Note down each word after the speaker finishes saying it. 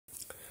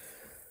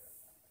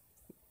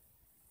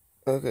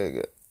Okay,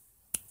 good.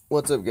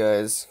 What's up,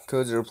 guys?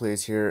 Code Zero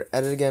Plays here,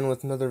 at it again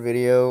with another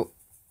video.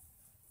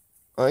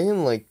 I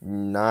am,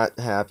 not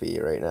happy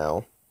right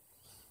now.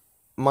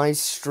 My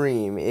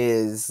stream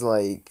is,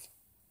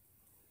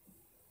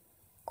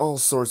 all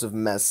sorts of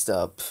messed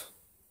up.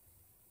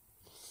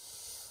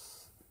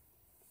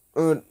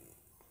 But,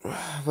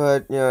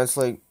 it's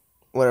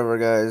whatever,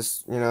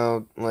 guys.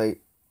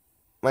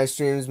 My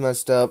stream's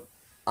messed up.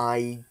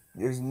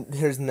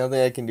 There's nothing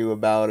I can do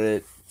about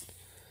it.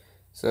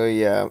 So,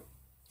 yeah.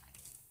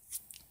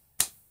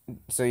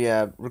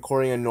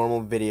 Recording a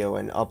normal video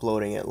and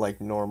uploading it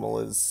like normal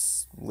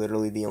is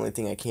literally the only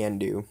thing I can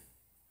do.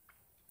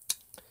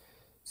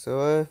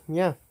 So,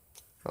 yeah.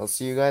 I'll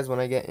see you guys when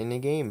I get in a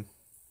game.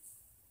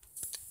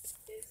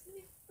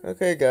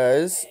 Okay,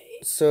 guys.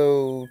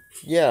 So,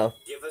 yeah.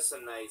 Give us a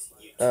nice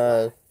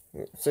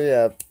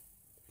YouTube.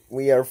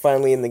 We are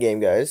finally in the game,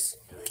 guys.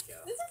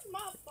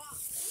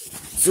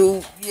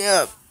 So,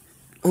 yeah.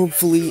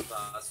 Hopefully,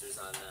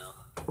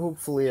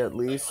 at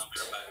least.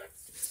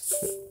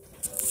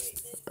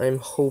 I'm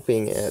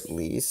hoping at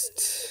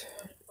least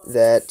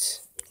that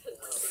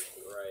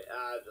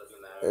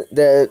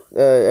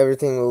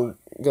everything will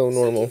go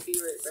normal.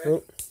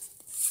 Oh.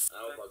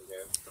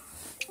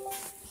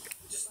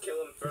 Just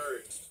kill him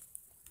first.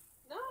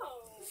 No.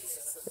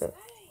 Yeah.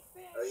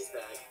 Oh, he's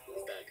back.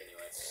 He's back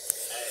anyway.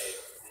 Hey,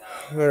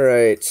 no.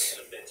 Alright.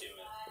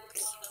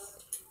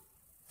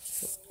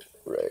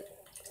 Right.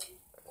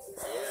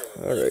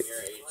 Yeah, Alright.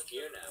 you're HQ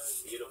now.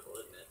 Beautiful,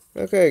 isn't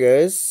it? Okay,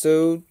 guys.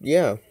 So,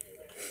 yeah.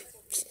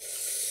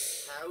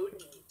 How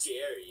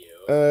dare you?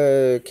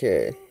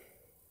 Okay.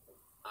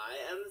 I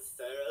am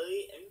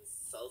thoroughly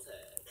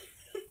insulted.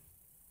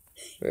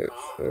 Wait.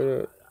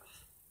 God.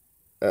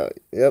 Oh,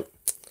 yep.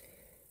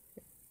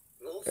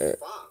 Well,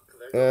 fuck.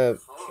 They're not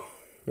calm.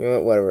 You know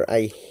what? Whatever.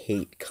 I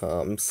hate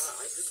comms.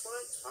 I just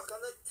want to talk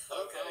on the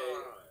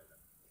telephone.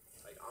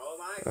 Like, oh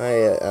my God. I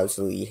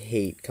absolutely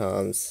hate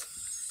comms.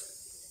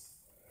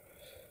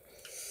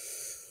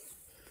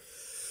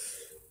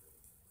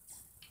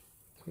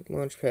 Quick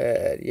launch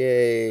pad.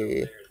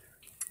 Yay.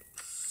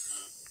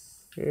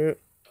 Yep.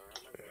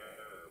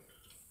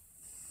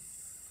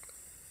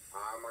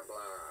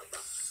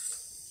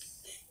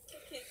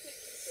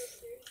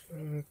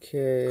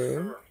 Okay.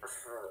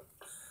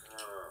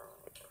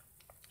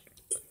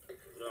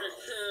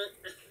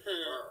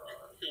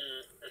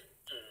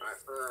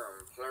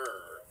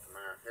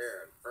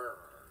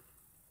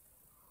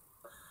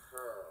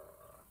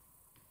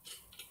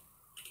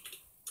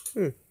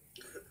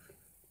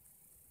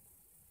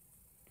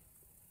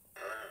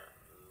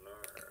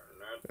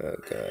 Oh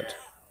god.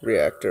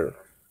 Reactor.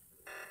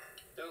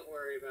 Don't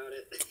worry about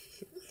it.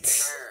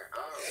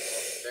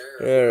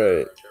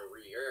 Alright.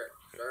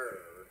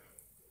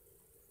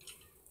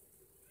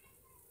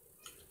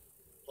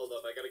 Hold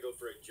up, I gotta go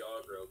for a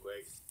jog real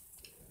quick.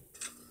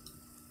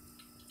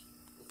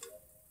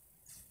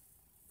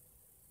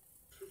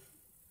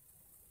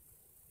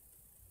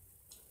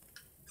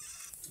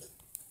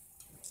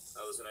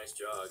 That was a nice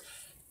jog.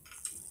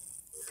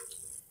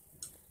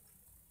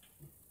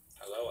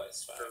 Hello,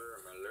 S5.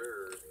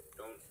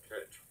 Don't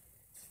touch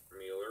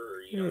me,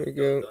 There we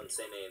go. Don't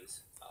say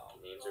names.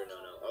 Names are no.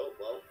 Oh,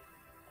 well.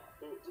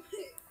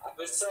 I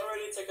was so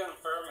ready to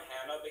confirm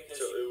Hannah because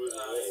So it was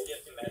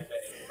gifted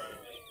medbay in front of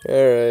me.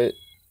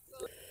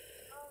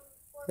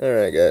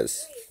 Alright,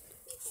 guys.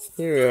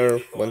 Here we are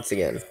once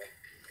again.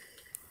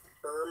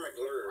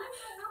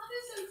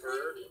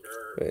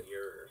 Wait.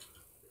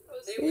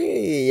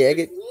 Hey,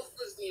 Yagget. Wolf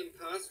was the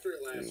imposter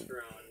last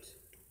round,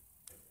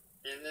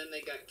 and then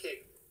they got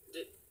kicked.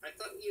 I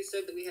thought you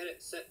said that we had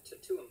it set to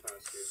 2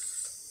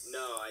 imposters.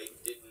 No, I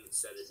didn't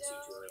set it to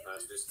 2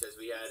 imposters because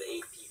we had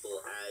 8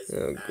 people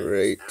Oh,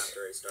 great.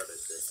 after I started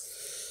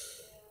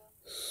this.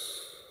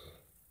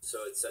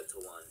 So it's set to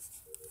 1.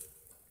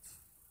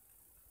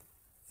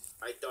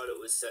 I thought it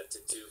was set to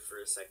 2 for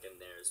a second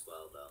there as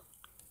well, though.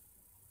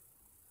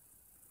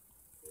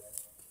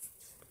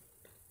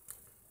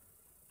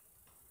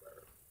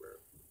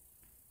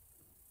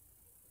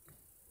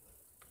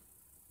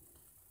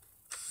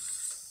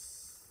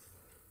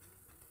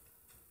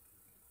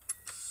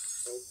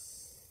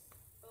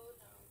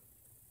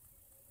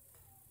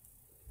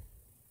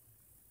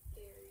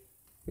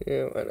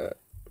 Yeah, why not?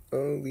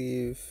 I'll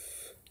leave.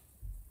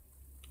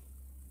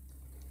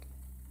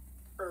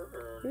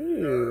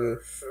 Ooh.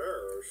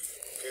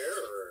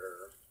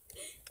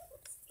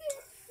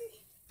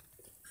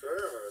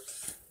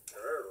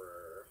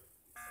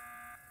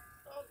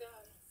 Oh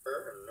god.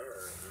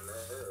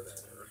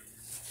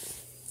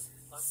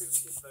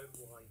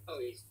 Oh,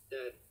 he's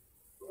dead.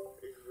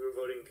 If we're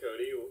voting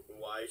Cody,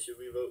 why should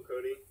we vote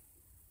Cody?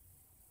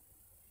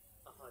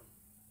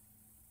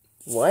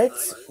 What?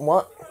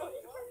 What?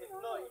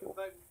 What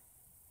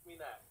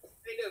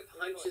kind of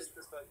hunch is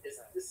this? Is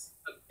this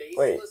a baseless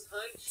Wait.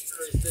 hunch,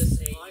 or is this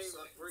a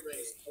something?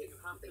 You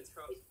have to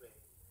trust me.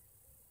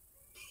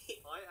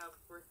 I am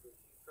British.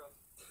 Trust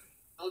me.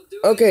 I'll do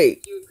Okay. it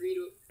if you agree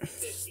to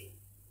 50.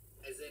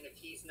 As in, if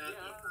he's not.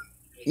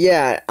 Yeah.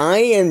 Yeah, I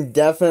am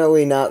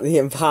definitely not the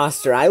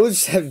imposter. I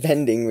was a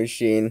vending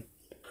machine.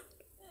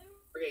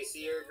 Okay, so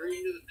you're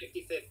agreeing to the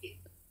 50-50.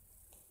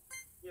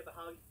 Yeah, but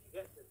how did you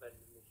get to the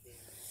vending machine?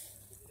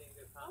 You didn't go past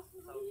the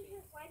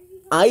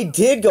southeast. I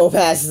did go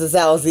past the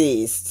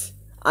southeast.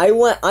 I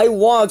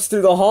walked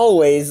through the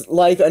hallways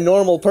like a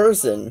normal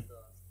person.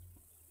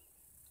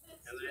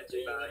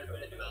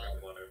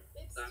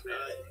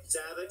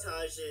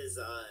 Sabotage is,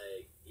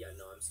 yeah,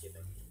 no, I'm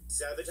skipping.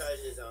 Sabotage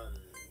is,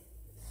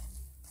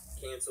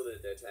 cancel the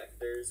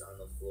detectors on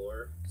the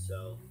floor,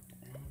 so.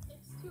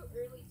 It's too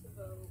early to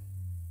vote.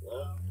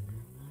 Well.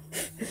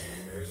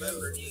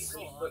 Remember,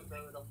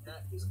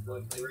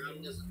 the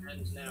round just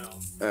ends now.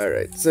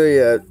 Alright, so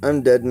yeah,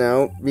 I'm dead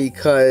now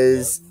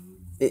because...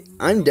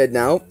 I'm dead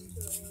now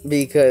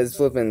because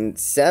flipping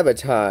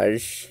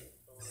Sabotage...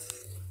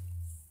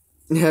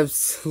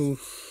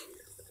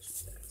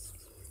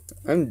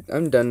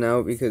 I'm done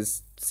now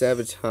because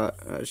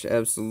Sabotage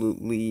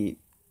absolutely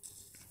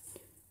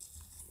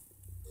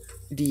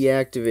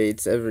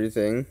deactivates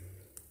everything.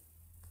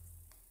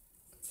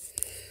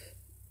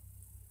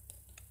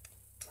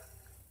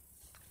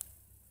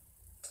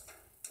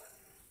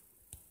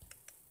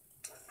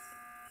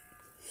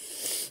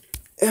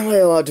 Am I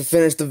allowed to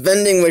finish the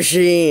vending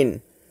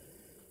machine?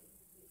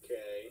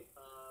 Okay.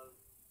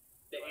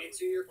 To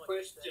answer your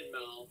question,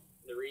 Mel,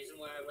 the reason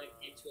why I went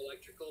into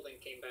electrical then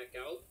came back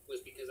out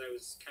was because I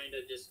was kind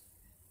of just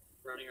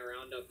running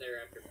around up there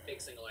after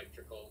fixing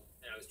electrical,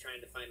 and I was trying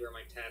to find where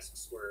my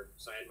tasks were,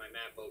 so I had my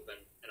map open,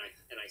 and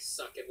I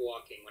suck at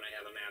walking when I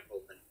have a map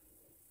open.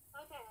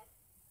 Okay.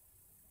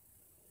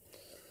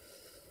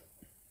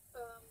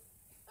 Oh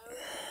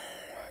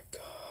my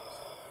god.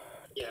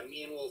 Yeah,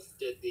 me and Wolf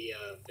did the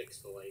fix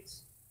the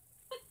lights.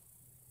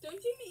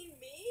 Don't you mean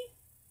me?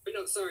 But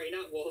no, sorry,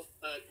 not Wolf.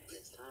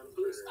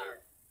 Blue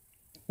Star.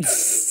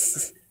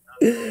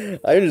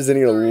 I'm just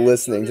sitting here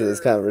listening to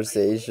this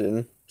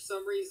conversation. For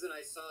some reason,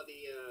 I saw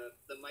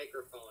the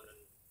microphone and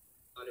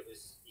thought it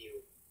was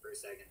you for a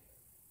second.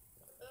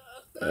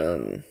 No,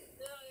 it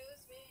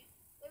was me.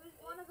 It was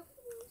one of the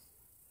blues.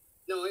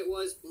 No, it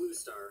was Blue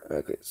Star.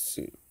 Okay,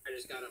 see. I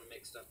just got them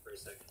mixed up for a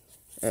second.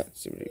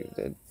 See what you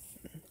did.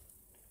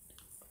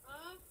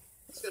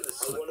 It's gonna I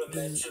suck. want to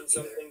mention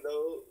something,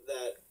 though,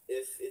 that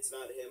if it's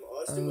not him,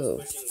 Austin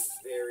was pushing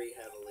very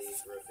heavily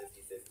for a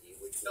 50-50,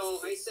 which was... No,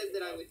 I said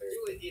that I would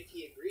do it if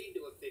he agreed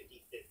to a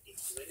 50-50,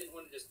 because I didn't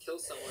want to just kill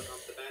someone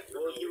off the bat.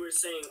 Well, you were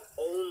saying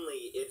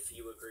only if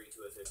you agree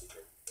to a 50-50.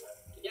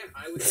 Yeah,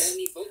 I would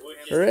only vote for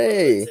him.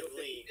 Hooray!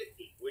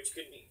 Which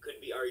could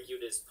be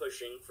argued as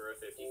pushing for a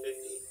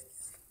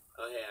 50-50.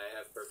 Oh, hey, I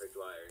have perfect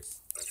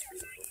wires. That's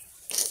beautiful.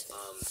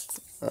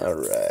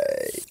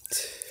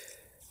 Alright.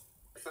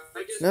 If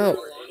I just No. went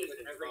along with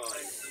every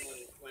time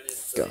someone went in,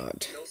 God.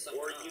 kill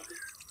someone Or off. you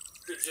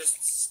could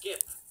just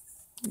skip.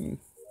 Yeah,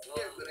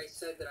 but I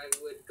said that I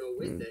would go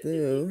with it.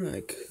 Though,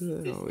 I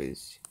could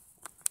always...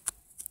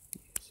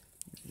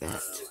 I don't know.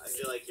 I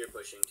feel like you're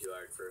pushing too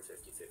hard for a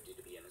 50-50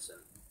 to be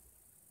innocent.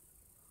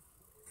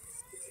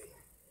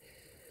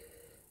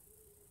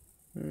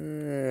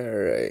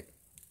 Alright.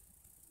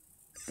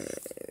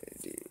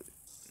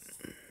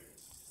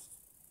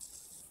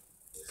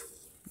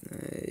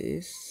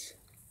 Nice.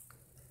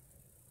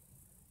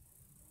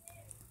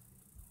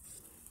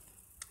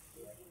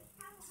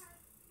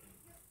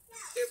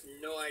 We have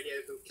no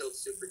idea who killed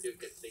Super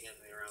Duke at the beginning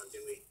of the round, do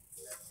we?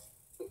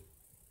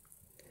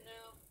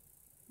 No.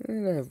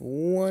 And I have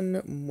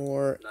one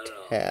more No.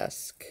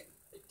 task.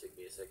 It took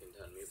me a second to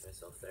unmute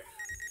myself there.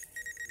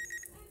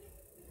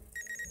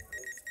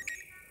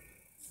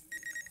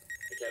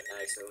 I kept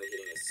accidentally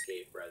hitting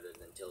escape rather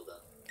than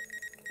tilde.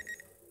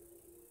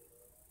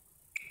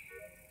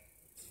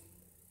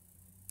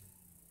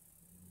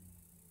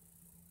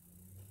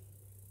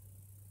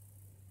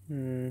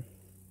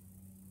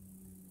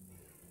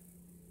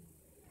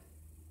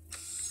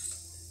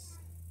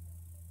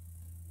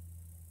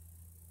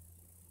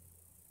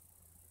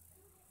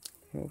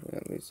 Hopefully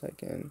at least I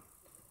can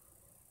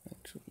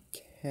actually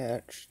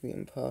catch the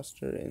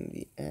imposter in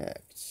the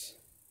act.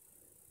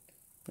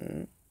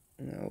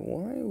 Now,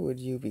 why would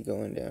you be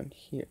going down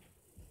here?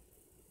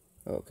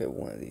 Okay,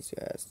 one of these two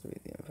has to be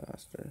the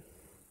imposter.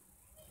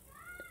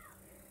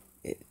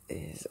 It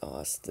is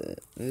Austin.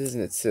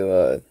 Isn't it,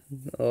 Scylla?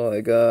 Oh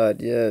my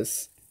god,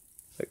 yes.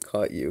 I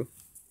caught you.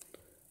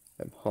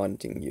 I'm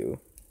haunting you.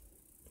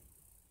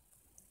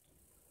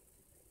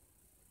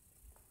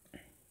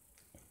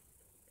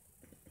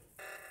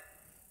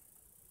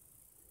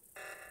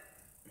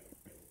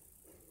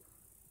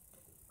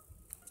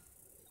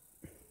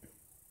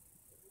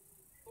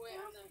 Wait,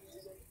 I'm not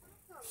music.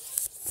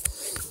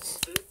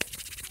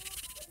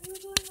 When you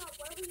were going up,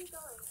 where were you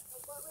going?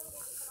 Like, what way did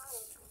you come out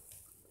of?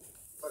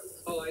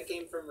 Oh, I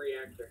came from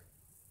Reactor.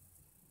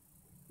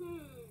 I'm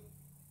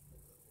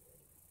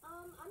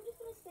just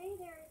gonna say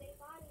there is a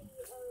body at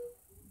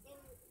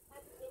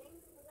the beginning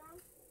of the round.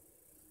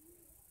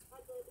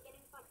 At the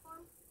beginning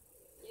platform.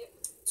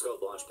 Let's go,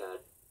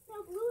 Launchpad.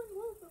 No, Blue and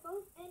Wolf are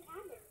both in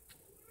Adler.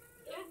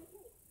 Yeah.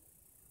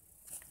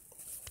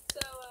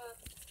 So,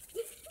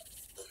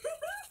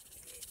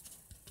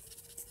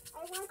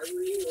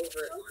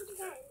 over Go to the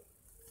vent.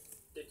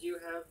 Did you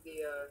have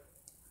the I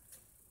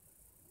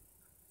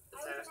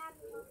was task? an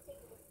admin on the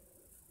table.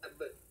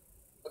 But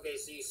okay,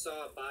 so you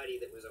saw a body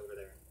that was over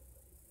there.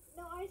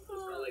 No, I It's saw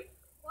not like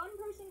one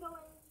person go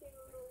into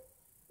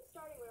the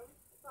starting room,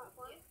 the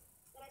platform.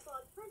 Then I saw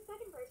a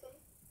second person,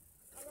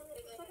 and then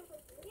the second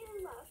person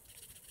immediately left.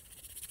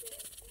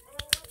 And then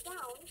I went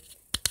down.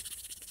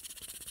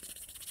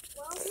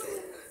 Well,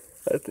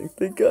 I think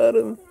they got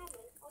him.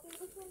 I'll do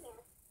this in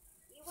there.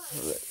 You went.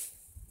 Alright.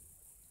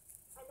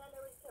 And then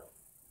there was kill.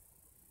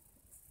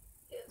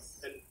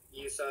 Yes. and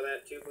you saw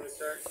that too, Blue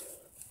Star?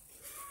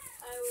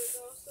 I was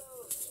also.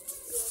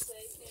 Yes,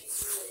 I can agree.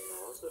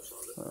 I also saw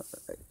this.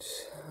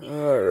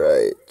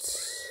 Alright.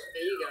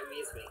 Hey, you got me.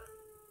 It's me.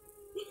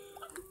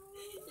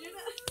 You're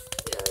not.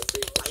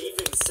 I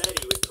even said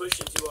he was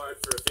pushing too hard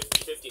for a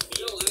 50-50 beat.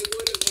 No, I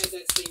would have had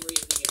that same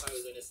reasoning if I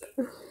was innocent.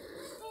 I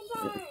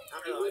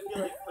don't know, I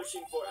feel like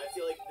pushing for, I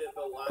feel like the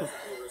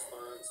logical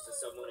response to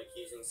someone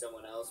accusing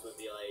someone else would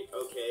be like,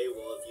 okay,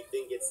 well, if you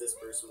think it's this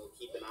person, we'll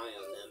keep an eye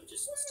on them,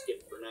 just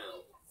skip for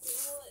now. You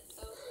know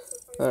what else is the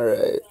first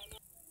Alright. thing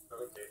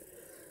Okay.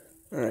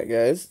 Alright,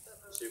 guys.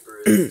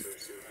 Super is so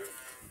super.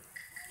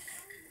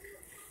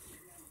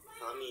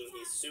 I mean,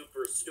 he's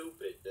super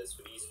stupid, that's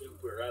what he's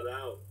super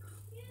about.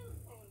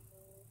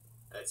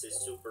 That's his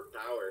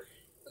superpower.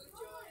 Who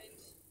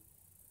joined?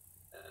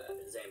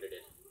 Xander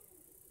did.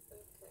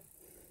 Okay.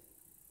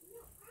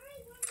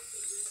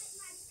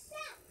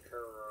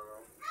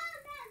 Hello.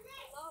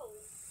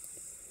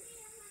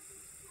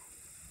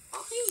 I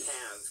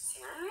have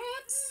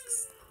tasks?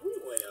 Who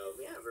would have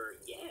ever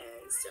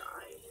guessed I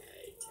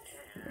had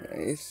tasks?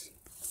 Nice.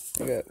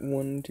 I got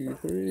 1, 2,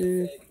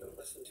 3. Hey, don't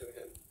listen to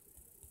him.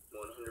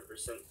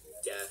 100%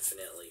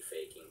 definitely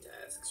faking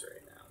tasks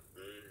right now.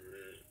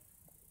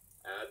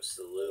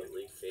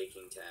 Absolutely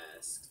faking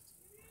tasks.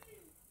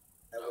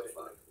 Oh,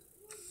 fuck.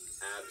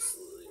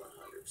 Absolutely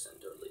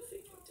 100% totally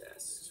faking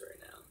tasks right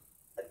now.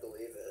 I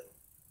believe it.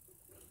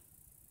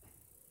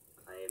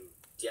 I am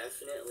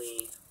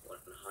definitely 107%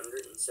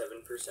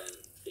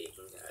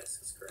 faking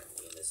tasks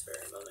currently in this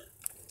very moment.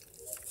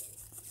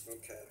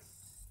 Okay.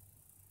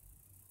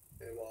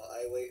 And while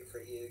I wait for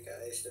you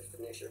guys to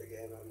finish your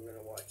game, I'm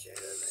gonna watch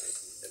anime.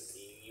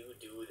 You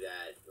do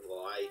that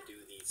while I do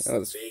these That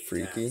was fake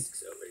freaky.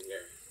 tasks over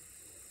here.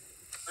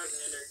 Hi,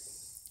 Xander.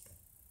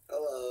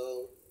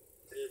 Hello.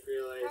 I just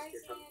realized Hi,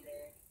 you're coming.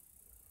 Xander.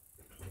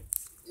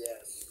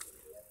 Yes.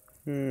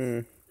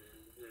 Mm-hmm.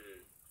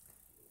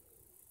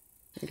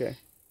 Okay.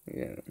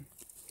 Yeah.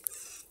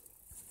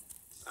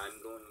 I'm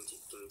going to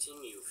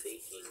continue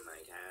faking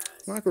my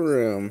tasks. Locker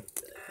room.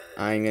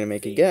 I'm gonna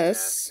make a Fake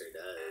guess. tasker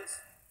does.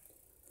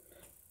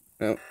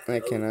 No, I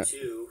cannot. O2,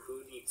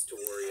 who needs to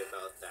worry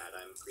about that?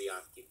 I'm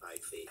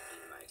preoccupied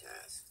faking my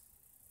task.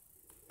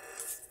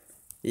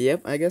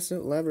 Yep, I guess so.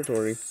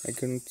 Laboratory. I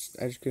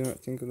just could not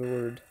think of the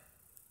word.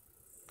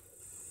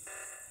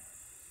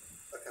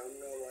 Okay, I'm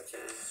gonna watch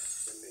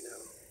anime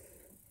now.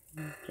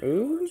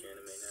 Ooh. Watch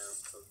anime now?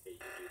 Okay, you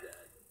do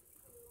that.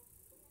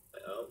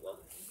 Oh, well.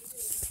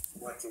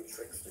 Watching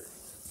Trickster.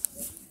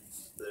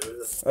 There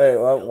was Wait,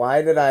 well,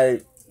 why did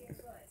I...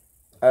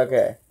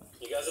 Okay.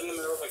 You guys in the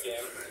middle of a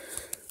game?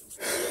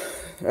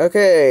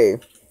 Okay.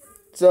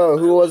 So,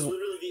 who I was...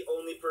 literally the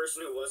only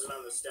person who wasn't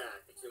on the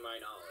stack, to my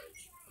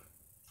knowledge.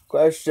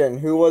 Question,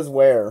 who was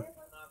where?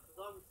 Because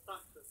I'm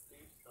stuck with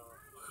Blue Star.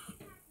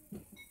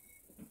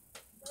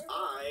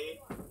 I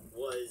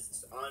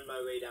was on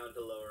my way down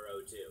to lower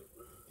O2.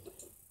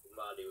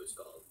 Body was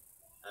called.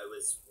 I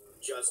was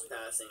just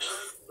passing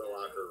the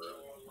locker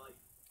room. Or like,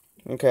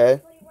 Okay.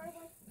 Buddy, where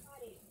was the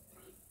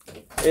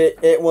body?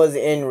 It was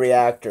in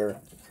reactor. I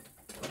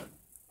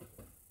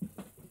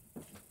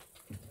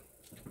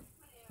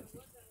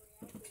wasn't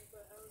reactive,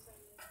 but I was in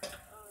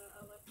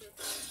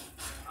electrical.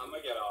 I'm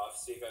gonna get off.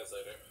 See you guys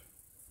later.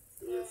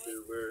 Yes,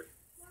 there were.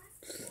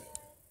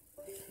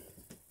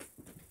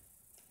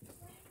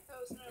 I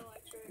was in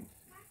electric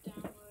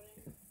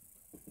downloading.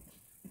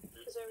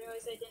 Because I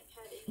realized I didn't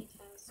have any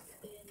tasks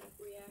in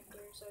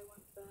reactor, so I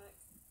went back.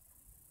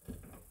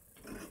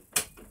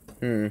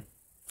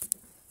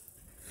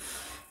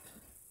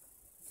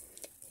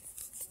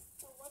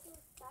 So wasn't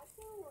that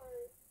kill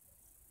or?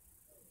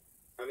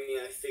 I mean,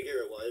 I figure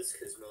it was,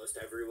 because most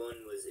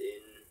everyone was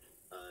in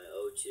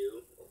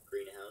O2, or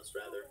greenhouse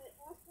rather. But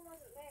Austin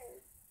wasn't there.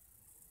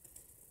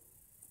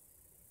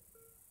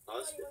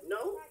 Austin?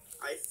 No,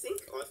 I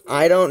think Austin.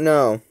 I don't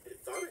know. I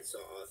thought I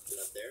saw Austin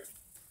up there.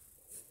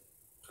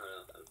 I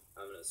don't know,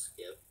 I'm gonna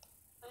skip.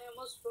 I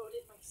almost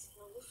voted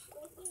myself. Was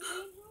it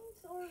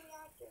greenhouse or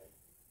reactor?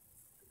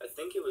 I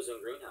think it was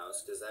in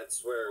greenhouse, because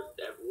that's where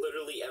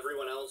literally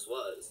everyone else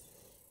was.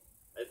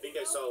 I think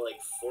I saw like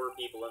 4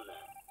 people in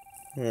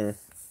there.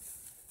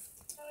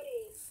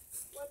 Cody,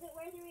 was it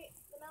where the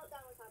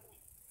meltdown was happening?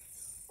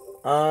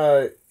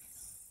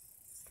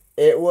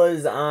 It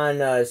was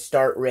on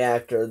start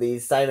reactor, the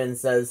Simon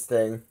Says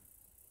thing.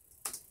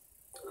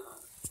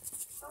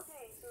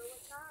 Okay, so it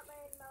was not by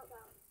the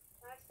meltdown.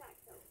 Not a stack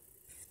kill.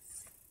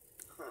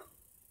 Huh.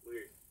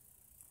 Weird.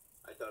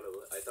 I thought it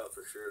I thought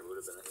for sure it would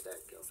have been a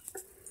stat kill.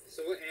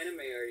 So what anime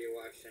are you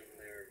watching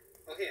there?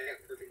 Oh, hey, I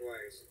got Perfect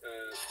Wires.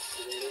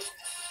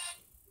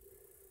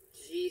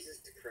 Jesus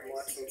I'm Christ.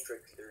 watching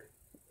Trickster.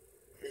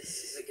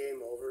 Is the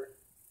game over?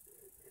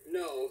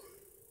 No,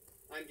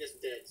 I'm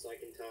just dead, so I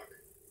can talk.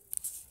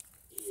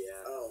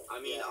 Yeah. Oh.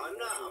 I mean, yeah, I'm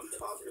watching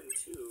talking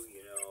Trickster. too,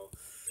 you know.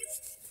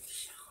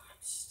 I'm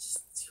just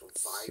See.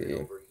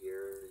 vibing over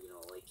here, you know,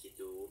 like you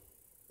do.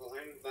 Well,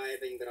 I'm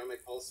vibing, but I'm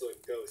like also a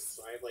ghost,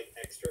 so I have like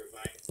extra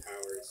vibe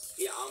powers.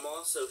 Yeah, I'm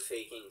also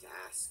faking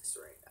tasks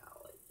right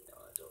now, like, you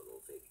know, a total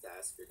fake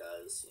tasker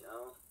does, you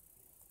know?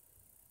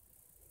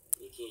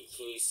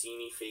 Can you see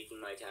me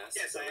faking my tasks?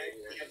 Yes, I over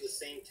actually here? have the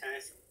same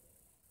task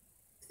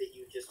that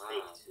you just Ah,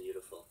 faked.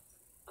 beautiful.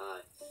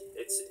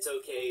 It's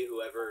okay,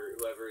 whoever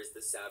is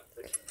the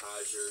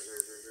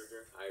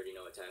sabotager, I already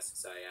know what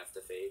tasks I have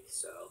to fake,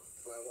 so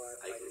My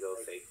Wi-Fi I can go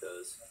just, fake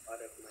those.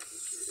 out of my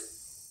computer.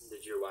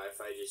 Did your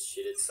Wi-Fi just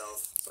shit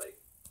itself? It's like,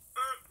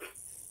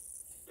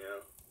 you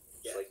know,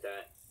 just Yeah. like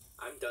that.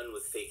 I'm done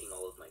with faking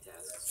all of my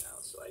tasks now,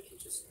 so I can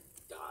just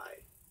die.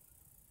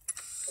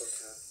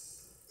 Okay.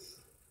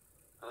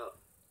 Oh.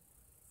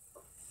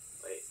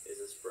 Wait, is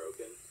this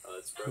broken? Oh,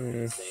 it's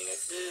broken. It's saying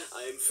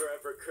I am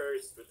forever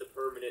cursed with the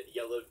permanent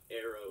yellow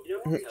arrow You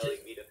know what?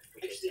 telling me to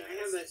fake a Actually, I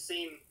have task. that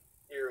same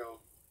arrow.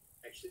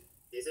 Actually,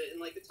 is it in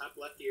like the top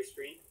left of your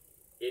screen?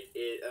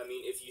 I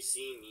mean, if you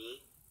see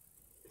me,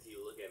 if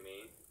you look at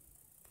me,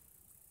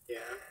 Yeah.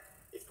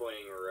 it's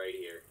pointing right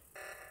here.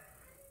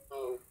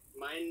 Oh,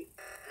 mine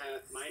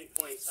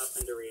points up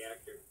into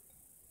reactor.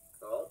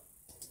 Oh?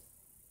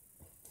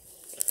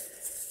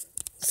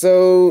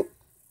 So,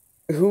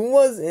 who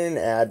was in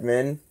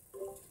admin? I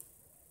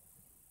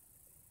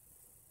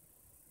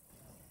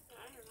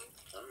don't know.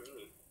 Not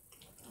me.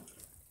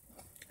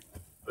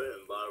 Put it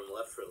in bottom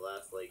left for the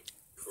last, like,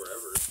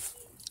 forever.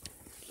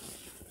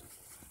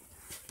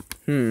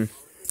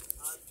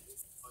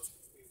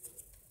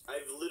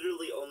 I've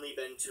literally only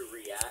been to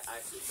React.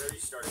 Actually, the very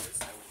start of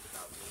this, I went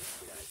without me,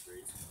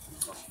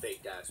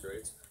 fake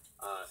asteroids.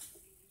 I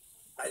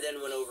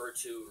then went over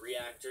to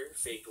Reactor,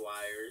 faked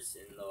wires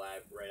in the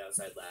lab, right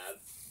outside lab.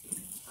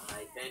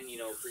 I then, you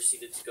know,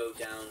 proceeded to go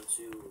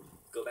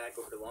back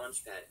over to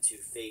Launchpad to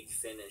fake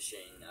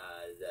finishing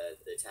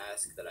the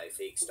task that I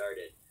fake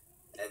started.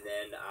 And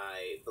then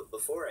but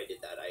before I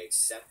did that, I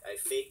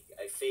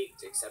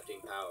faked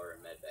accepting power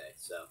in medbay.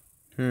 So,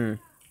 and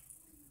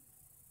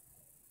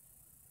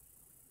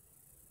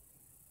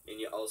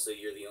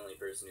you're the only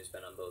person who's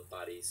been on both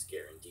bodies,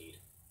 guaranteed.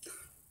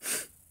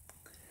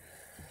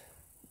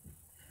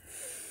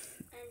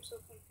 I'm so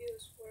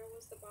confused. Where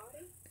was the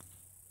body?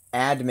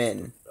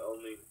 Admin.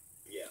 Only,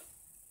 yeah.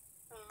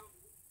 Oh.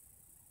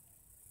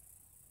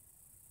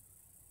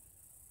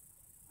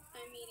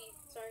 I'm eating.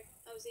 Sorry,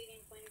 I was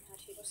eating flaming hot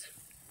Cheetos.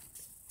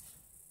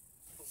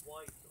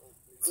 White or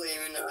blue?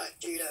 Flaming hot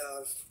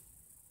Cheetos.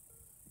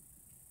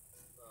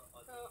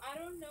 Oh, I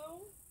don't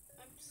know.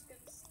 I'm just gonna.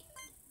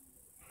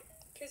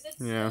 Because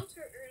it's Yeah. still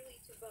too early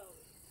to vote.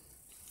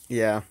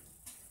 Yeah.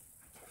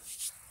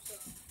 So.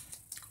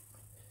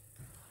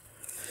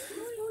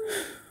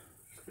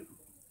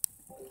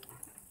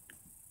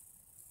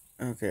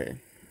 Okay.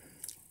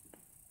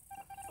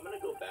 I'm gonna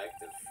go back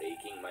to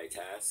faking my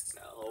tasks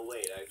now. Oh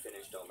wait, I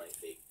finished all my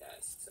fake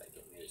tasks. I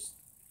can just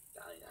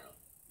die now.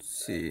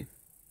 See.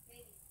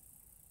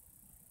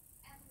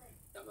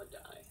 I'm gonna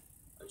die.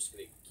 I'm just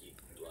gonna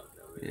keep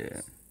blocking over Yeah.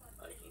 this.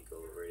 I can't go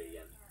over it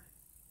again.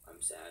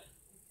 I'm sad.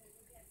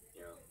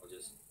 You know, I'll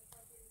just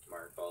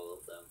mark all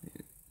of them.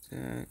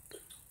 Zach.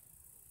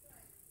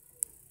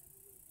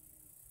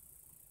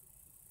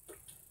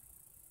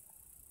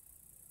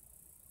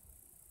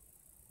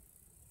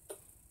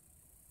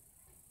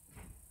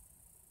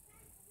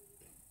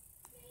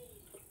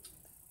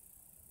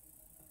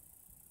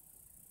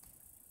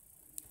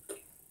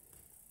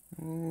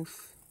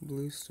 Wolf,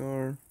 Blue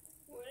Star.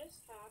 What is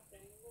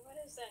happening? What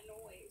is that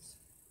noise?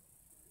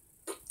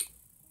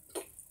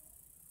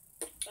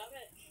 Stop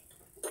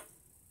it.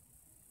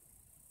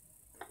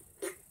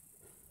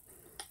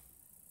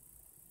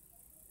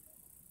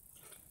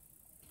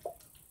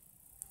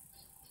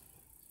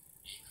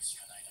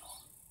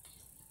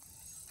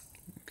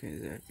 Okay,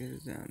 Zach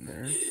is down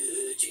there.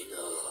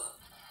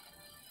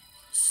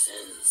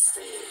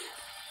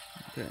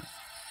 Okay.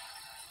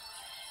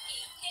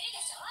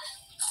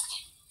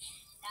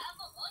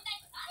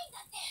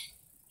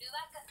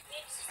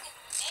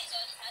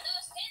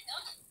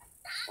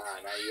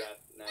 Now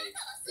you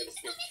finish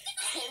your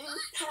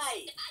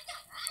hentai.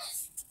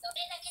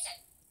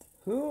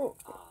 Who?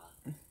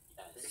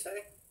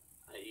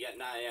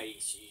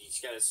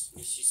 Yes.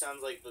 She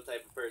sounds like the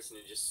type of person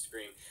who just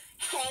scream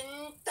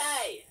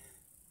hentai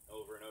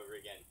over and over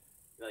again,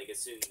 like a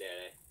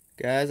tsundere.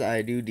 Guys,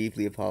 I do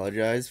deeply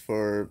apologize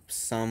for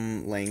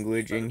some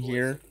language in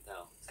here.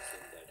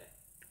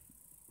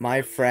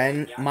 My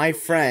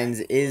friends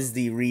is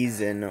the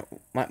reason.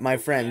 My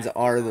friends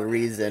are the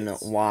reason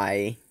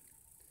why.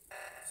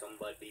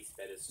 Somebody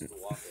better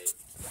swap it.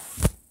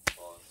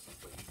 Oh,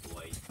 somebody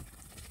boy.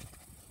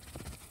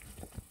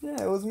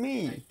 Yeah, it was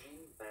me. I came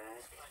back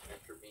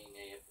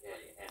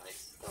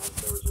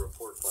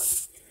for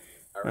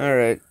fun.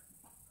 Alright.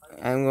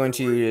 I'm going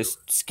to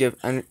just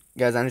skip.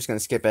 Guys, I'm just going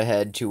to skip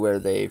ahead to where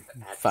they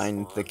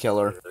find the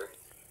killer.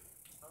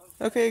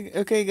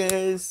 Okay,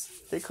 guys.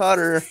 They caught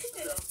her. It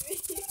is me.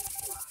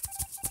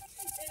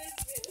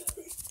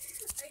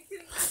 I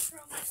couldn't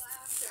control my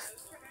laughter. I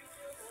was trying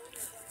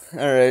to hold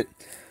it. Alright.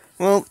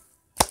 Well,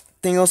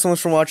 thank you all so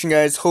much for watching,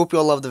 guys. Hope you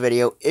all loved the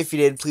video. If you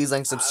did, please like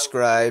and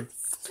subscribe.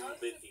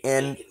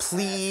 And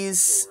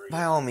please,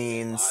 by all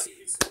means,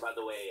 By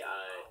the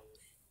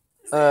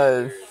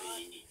way,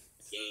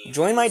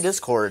 join my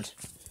Discord.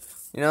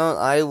 You know,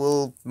 I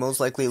will most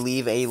likely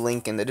leave a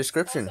link in the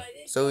description.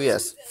 So,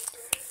 yes.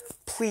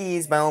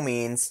 Please, by all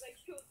means,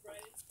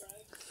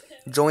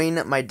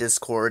 join my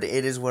Discord.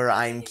 It is where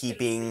I'm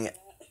keeping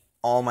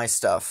all my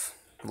stuff.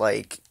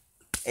 Like,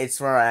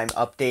 it's where I'm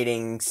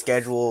updating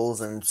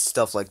schedules and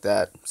stuff like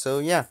that. So,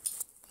 yeah.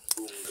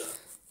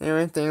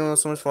 Anyway, thank you all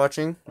so much for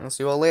watching. I'll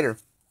see you all later.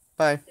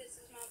 Bye.